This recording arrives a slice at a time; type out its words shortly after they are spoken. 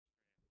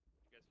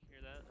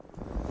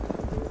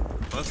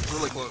That's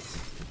really close.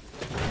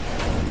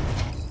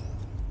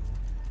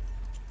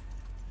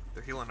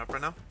 They're healing up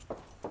right now?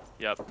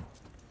 Yep.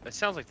 It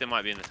sounds like they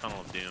might be in the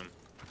Tunnel of Doom.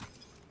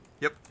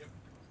 Yep.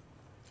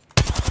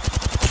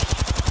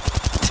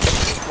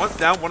 One's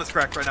down, one is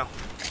cracked right now.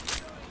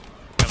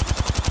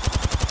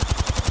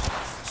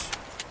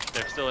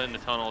 They're still in the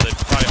tunnel. They've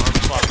probably arm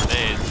swapped for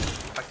days.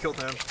 I killed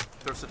him.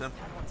 Thirsted him.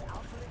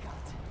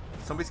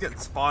 Somebody's getting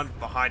spawned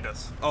behind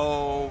us.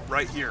 Oh,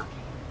 right here.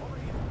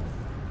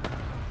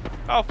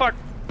 Oh, fuck.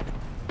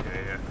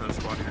 Yeah, another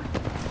spawn here.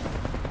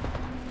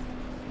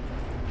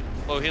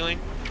 Low healing.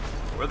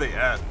 Where are they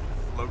at?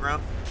 Low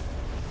ground?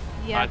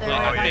 Yeah, I they're think,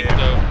 right I by think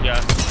so. Yeah,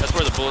 that's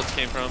where the bullets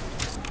came from.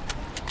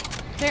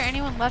 Is there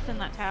anyone left in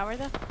that tower,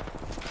 though?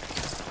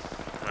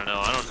 I don't know.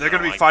 I don't. They're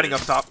gonna be like fighting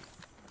this. up top.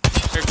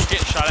 They're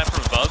getting shot at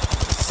from above.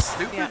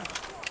 Stupid. Yeah.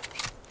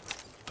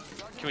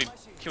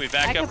 Can we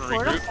back up and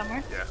regroup?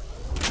 Somewhere. Yeah.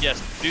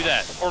 Yes, do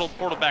that.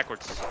 Portal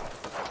backwards.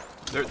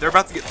 They're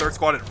about to get third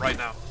squatted right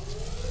now.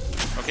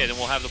 Okay, then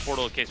we'll have the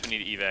portal in case we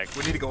need to evac.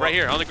 We need to go right up.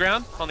 here on the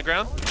ground. On the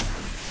ground.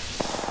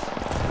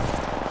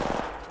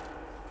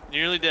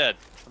 Nearly dead.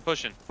 I'm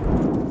pushing.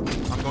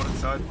 I'm going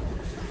inside.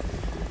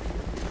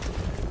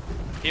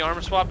 He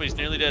armor swapped, but he's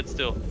nearly dead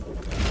still.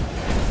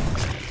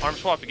 Armor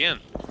swapped again.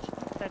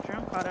 That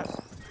drone caught up.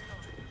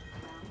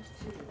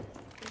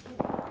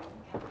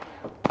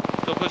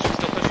 Still pushing.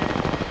 Still pushing.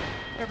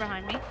 They're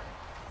behind me.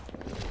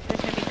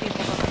 There's gonna be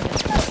people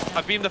behind us.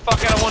 I beamed the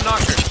fuck out of one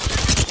knocker.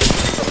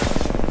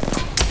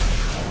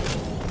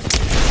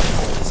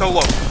 So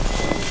low.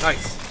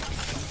 Nice.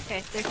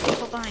 Okay, there's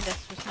people behind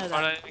us. Just know On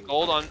that. a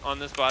gold on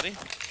this body.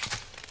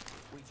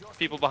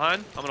 People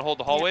behind. I'm gonna hold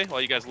the hallway while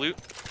you guys loot.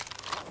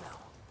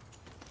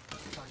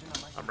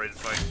 I'm ready to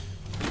fight.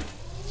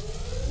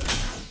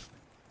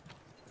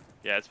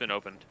 Yeah, it's been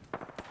opened.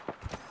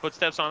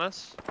 Footsteps on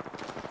us.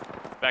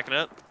 Backing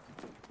up.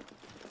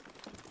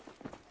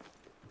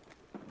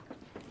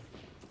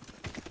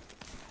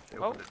 They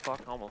Oh, opened it.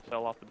 fuck. Almost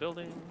fell off the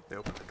building. They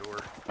opened the door.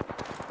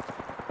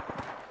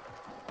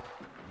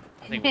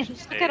 I think we should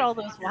Look stay at all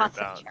those here lots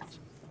about. of trash.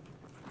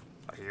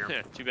 I hear 'em.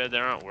 Yeah, too bad they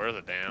aren't worth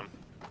a damn.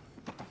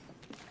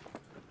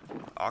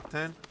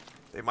 Octane?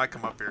 They might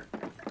come up here.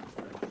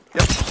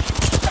 Yep.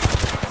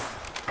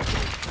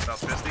 About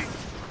 50.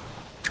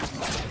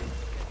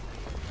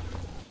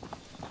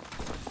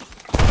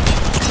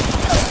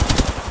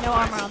 No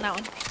armor on that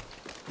one.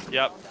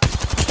 Yep.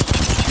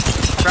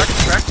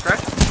 Crack.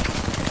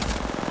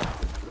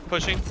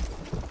 Pushing.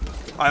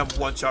 I am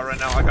one shot right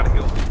now. I gotta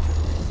heal.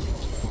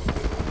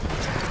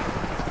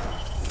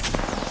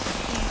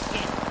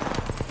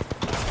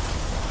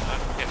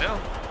 Okay, now.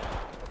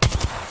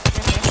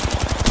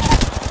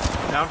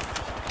 Down.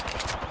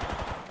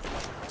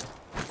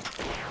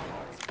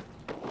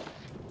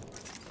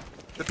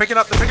 They're picking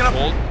up.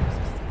 Hold.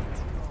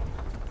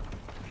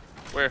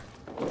 Where?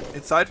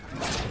 Inside.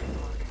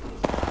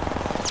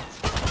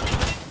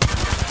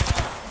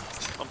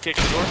 I'm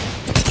kicking the door.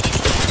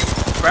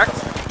 Cracked.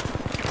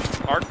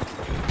 Arc.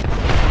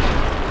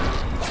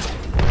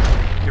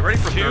 Get ready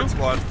for Two. third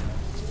squad.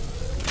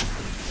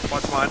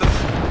 Watch behind us.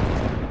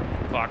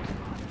 Fuck.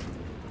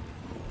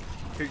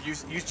 Here,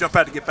 use jump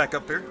pad to get back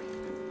up here.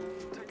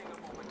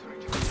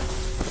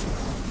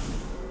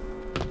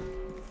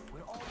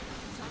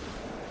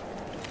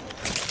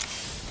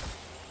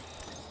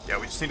 Yeah,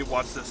 we just need to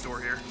watch this door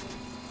here.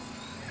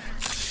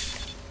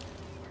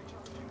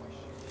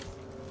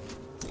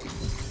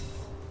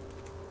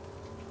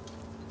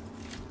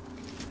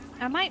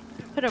 I might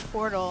put a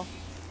portal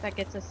that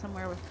gets us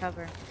somewhere with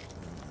cover.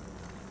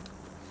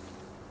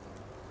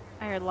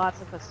 I heard lots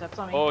of footsteps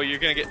on me. Oh, you're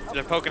gonna get.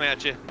 They're poking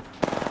at you.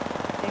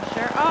 They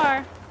sure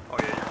are. Oh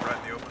yeah, you're right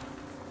in the open.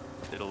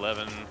 Did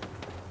 11.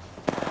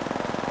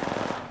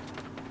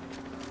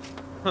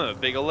 Huh,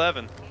 big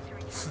 11.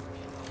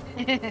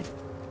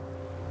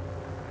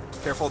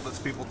 Careful, there's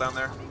people down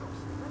there.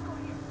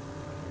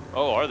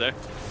 Oh, are there?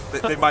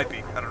 They might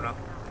be. I don't know.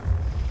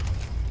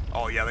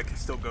 Oh yeah, they can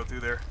still go through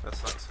there. That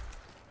sucks.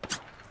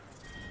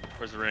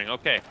 Where's the ring?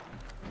 Okay.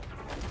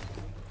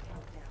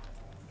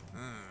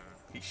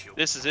 He's shielded.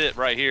 This is it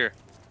right here.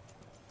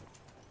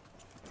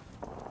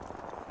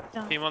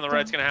 Team on the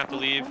right's gonna have to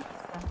leave.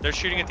 They're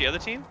shooting at the other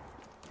team?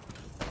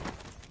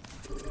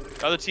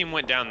 The other team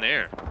went down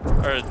there.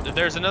 Or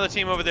there's another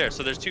team over there.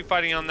 So there's two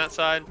fighting on that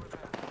side,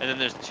 and then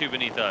there's two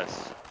beneath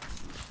us.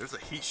 There's a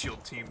heat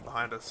shield team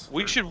behind us.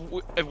 We should,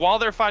 while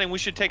they're fighting, we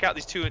should take out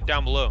these two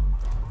down below.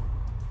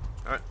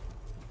 Alright.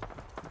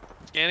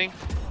 Scanning.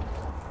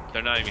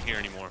 They're not even here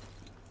anymore.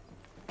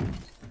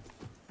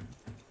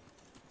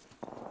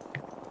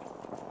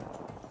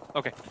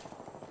 Okay.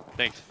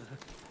 Thanks.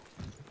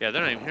 Yeah,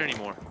 they're not even here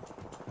anymore.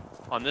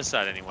 On this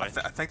side, anyway.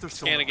 I think they're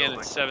still Scan in the again in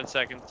building. 7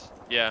 seconds.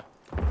 Yeah.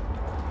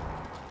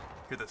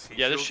 Hear this heat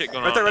Yeah, there's shield? shit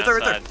going right on there, on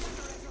right that there.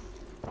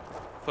 side.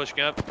 Pushing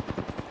up.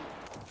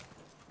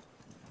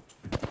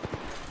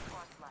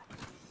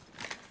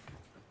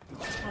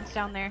 One's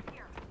down there.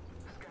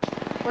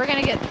 We're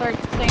gonna get third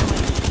sandwich.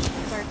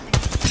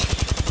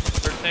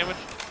 Third sandwich.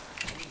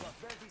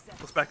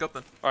 Let's back up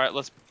then. All right,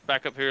 let's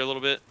back up here a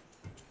little bit.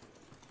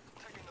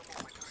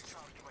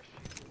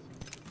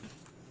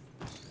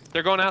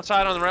 They're going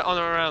outside on the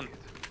round.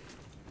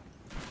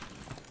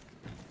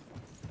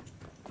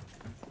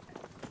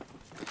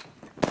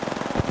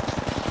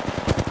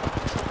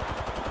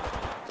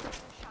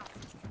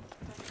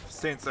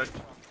 Stay inside.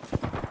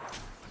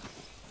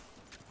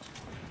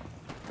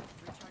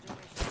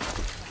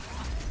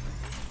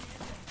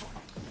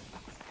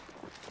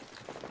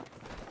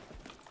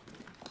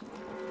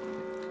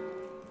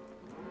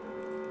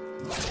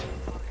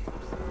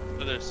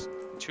 So there's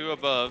 2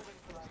 above.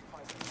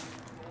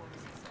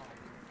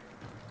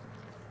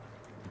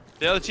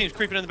 The other team's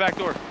creeping in the back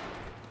door.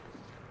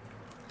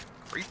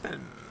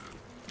 Creeping.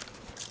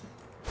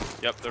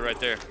 Yep, they're right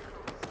there.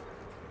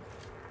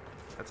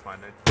 That's mine,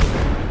 dude.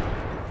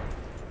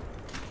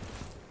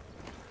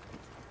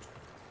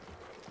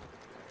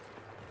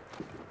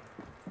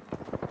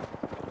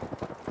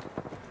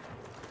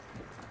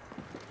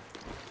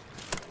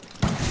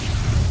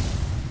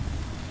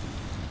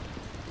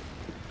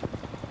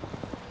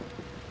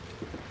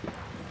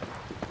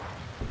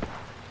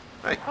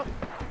 Hey. Oh.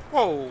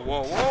 Whoa,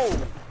 whoa,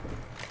 whoa.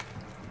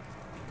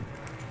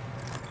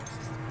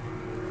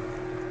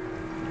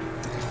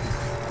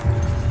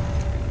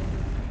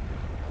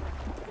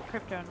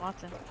 Crypto and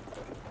Watson.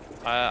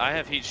 I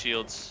have heat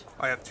shields.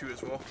 I have 2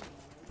 as well.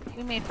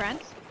 We made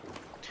friends.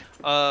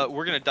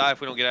 We're gonna die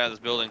if we don't get out of this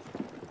building.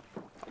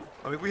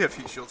 I mean, we have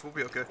heat shields. We'll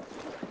be okay.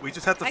 We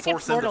just have to I can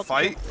force them to portal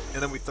fight,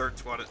 and then we third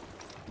squad it.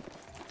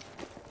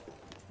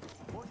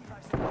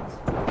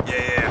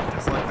 Yeah,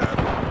 just like that.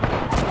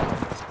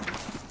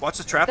 Watch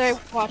the traps. They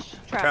watch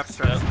traps. Traps.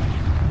 Yep.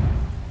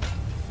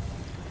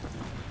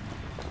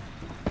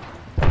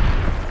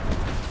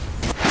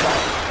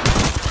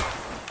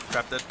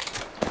 Trap dead.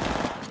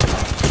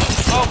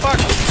 Oh fuck!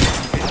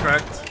 He's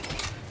cracked.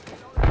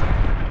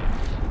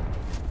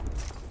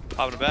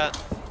 Popping a bat.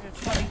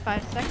 There's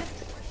 25 seconds.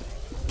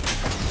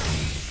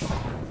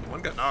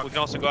 One got We knocked. can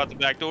also go out the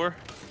back door.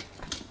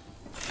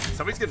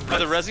 Somebody's getting Are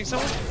they rezzed. rezzing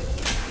someone?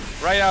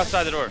 Right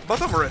outside the door.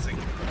 Both of them are rezzing.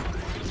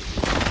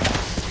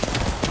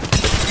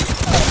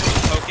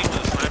 Poking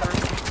with a sniper.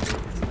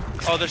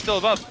 Oh, they're still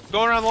above.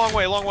 Going around the long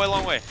way.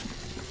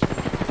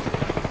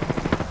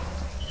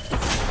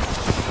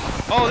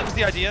 Oh, that was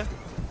the idea.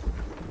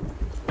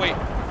 Wait,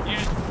 you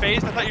just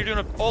phased? I thought you were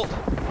doing an ult.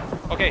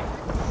 Okay,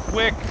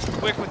 quick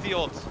with the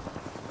ult.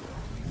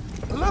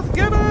 Let's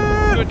get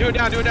it! Do it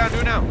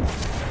now.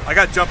 I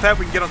got jump pad.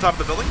 We can get on top of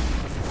the building.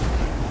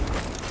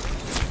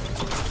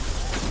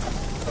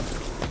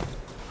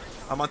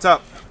 I'm on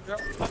top.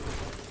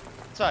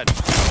 Inside.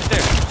 Right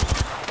there.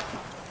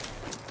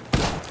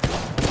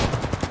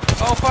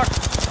 Oh, fuck.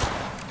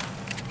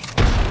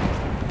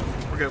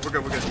 We're good.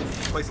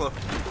 Play slow.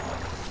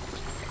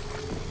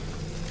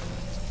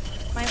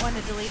 Might want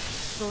to delete,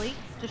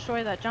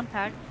 destroy that jump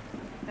pad.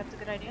 That's a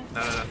good idea.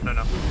 No.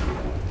 Okay.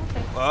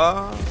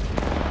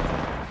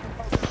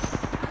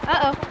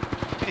 Uh-oh.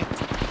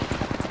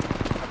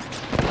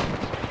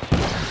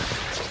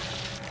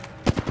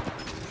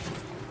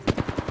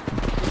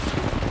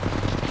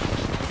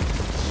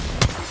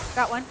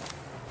 Got one.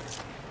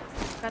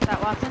 Got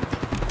that, Watson.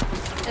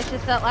 It's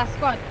just that last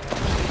squad.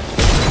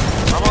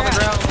 I'm on the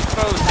ground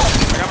exposed. I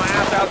got my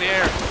ass out in the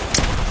air.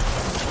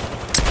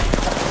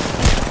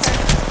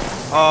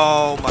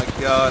 Oh my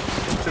god.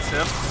 Just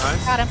him.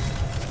 Nice. Got him.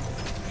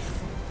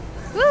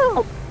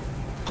 Woo!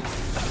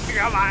 I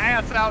got my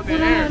ass out in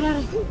the air.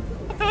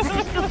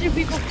 There's still 2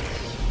 people.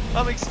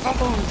 I'm exposed.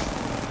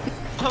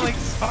 I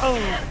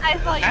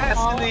saw you Ass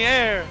fall. in the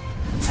air.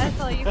 I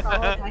saw you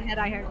fall over my head.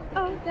 I heard,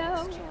 oh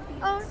no.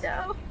 Oh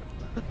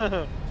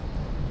no.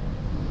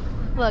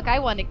 Look, I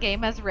won a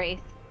game as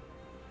Wraith.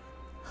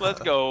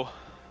 Let's go.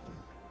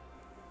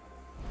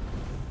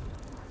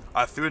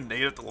 I threw a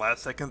nade at the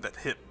last second that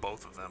hit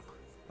both of them.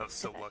 That was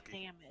so lucky.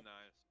 Damn it.